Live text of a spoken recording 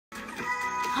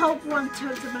Help One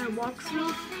Toes in My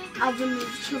Walkthrough, Alvin and the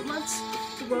Chipmunks,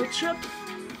 The Road Trip,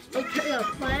 Okay,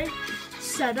 Play,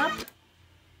 Setup,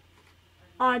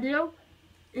 Audio,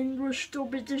 English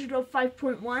Dolby Digital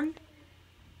 5.1,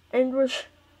 English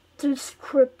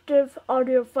Descriptive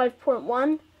Audio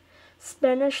 5.1,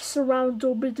 Spanish Surround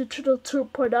Dolby Digital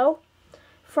 2.0,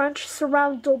 French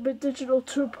Surround Dolby Digital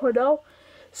 2.0,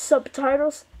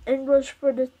 Subtitles, English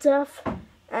for the deaf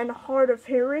and hard of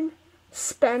hearing,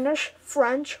 Spanish,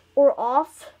 French, or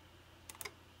off,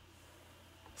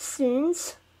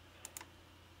 scenes,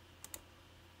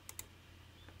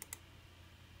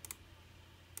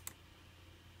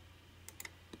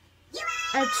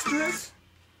 extras,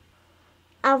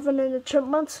 Alvin and the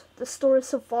Chipmunks, the story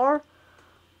so far,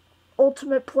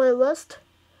 ultimate playlist,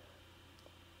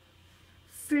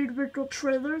 favorite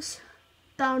trailers,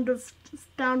 Bound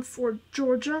for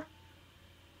Georgia,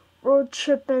 Road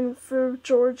Trippin' Through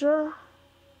Georgia,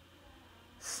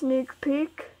 Sneak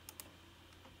Peek,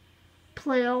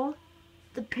 Play All,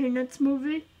 The Peanuts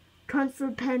Movie, Kung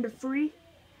Fu Panda 3,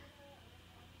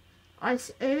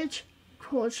 Ice Age,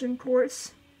 Collision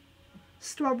Course,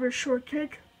 Strawberry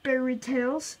Shortcake, Fairy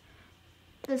Tales,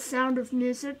 The Sound of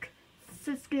Music,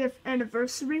 50th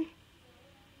Anniversary.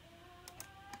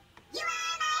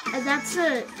 And that's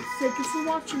it. Thank you for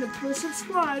watching and please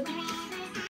subscribe.